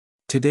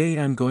Today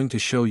I'm going to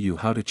show you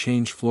how to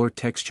change floor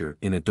texture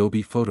in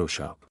Adobe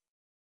Photoshop.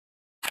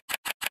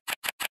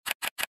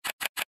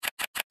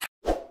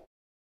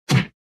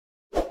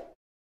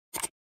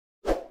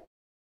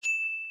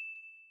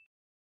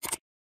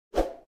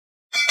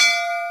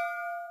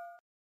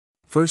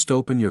 First,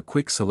 open your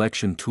Quick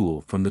Selection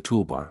tool from the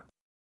toolbar.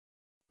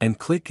 And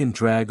click and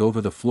drag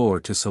over the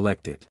floor to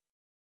select it.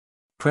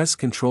 Press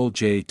Ctrl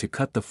J to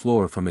cut the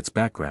floor from its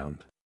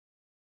background.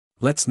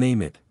 Let's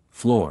name it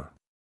Floor.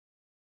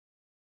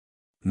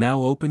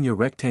 Now open your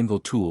Rectangle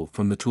tool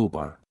from the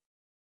toolbar.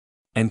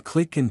 And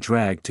click and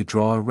drag to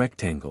draw a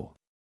rectangle.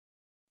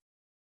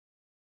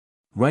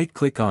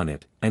 Right-click on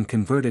it and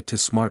convert it to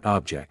Smart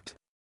Object.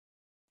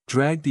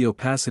 Drag the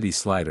opacity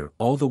slider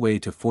all the way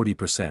to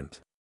 40%.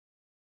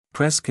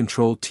 Press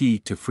Ctrl T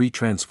to free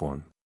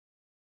transform.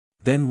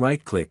 Then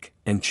right-click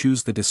and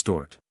choose the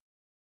Distort.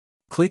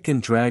 Click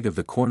and drag of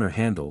the corner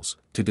handles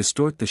to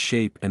distort the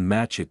shape and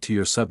match it to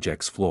your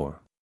subject's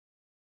floor.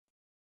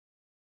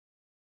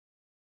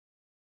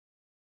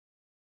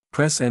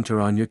 Press Enter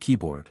on your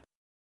keyboard.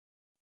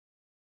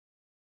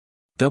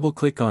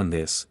 Double-click on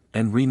this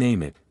and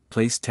rename it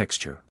Place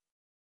Texture.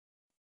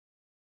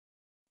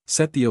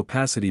 Set the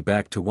opacity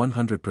back to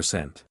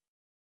 100%.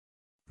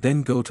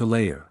 Then go to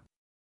Layer.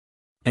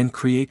 And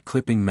create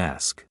Clipping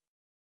Mask.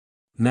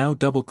 Now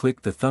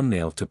double-click the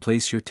thumbnail to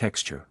place your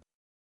texture.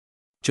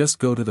 Just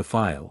go to the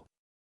file.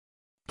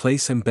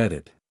 Place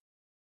Embedded.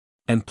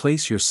 And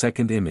place your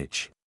second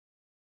image.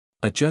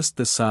 Adjust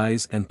the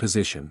size and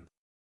position.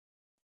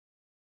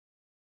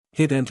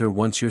 Hit Enter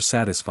once you're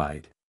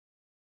satisfied.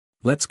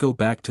 Let's go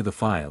back to the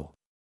file.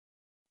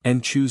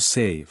 And choose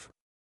Save.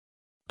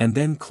 And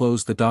then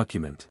close the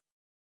document.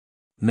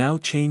 Now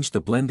change the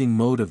blending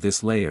mode of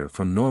this layer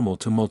from normal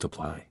to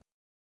multiply.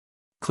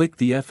 Click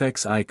the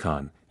FX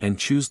icon and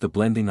choose the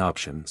blending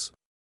options.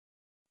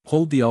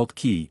 Hold the Alt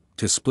key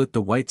to split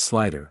the white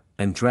slider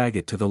and drag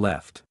it to the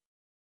left.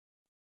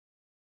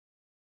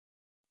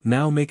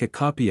 Now make a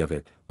copy of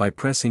it by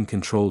pressing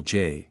Ctrl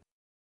J.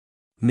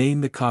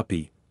 Name the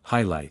copy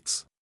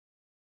Highlights.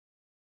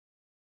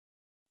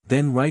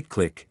 Then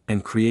right-click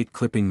and create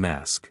Clipping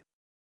Mask.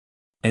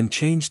 And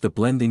change the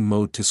blending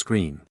mode to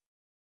Screen.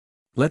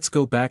 Let's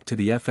go back to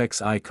the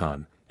FX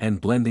icon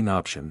and blending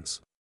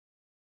options.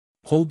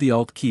 Hold the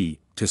Alt key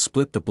to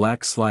split the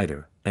black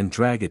slider and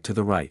drag it to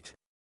the right.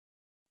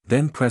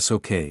 Then press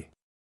OK.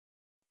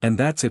 And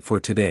that's it for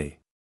today.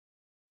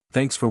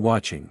 Thanks for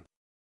watching.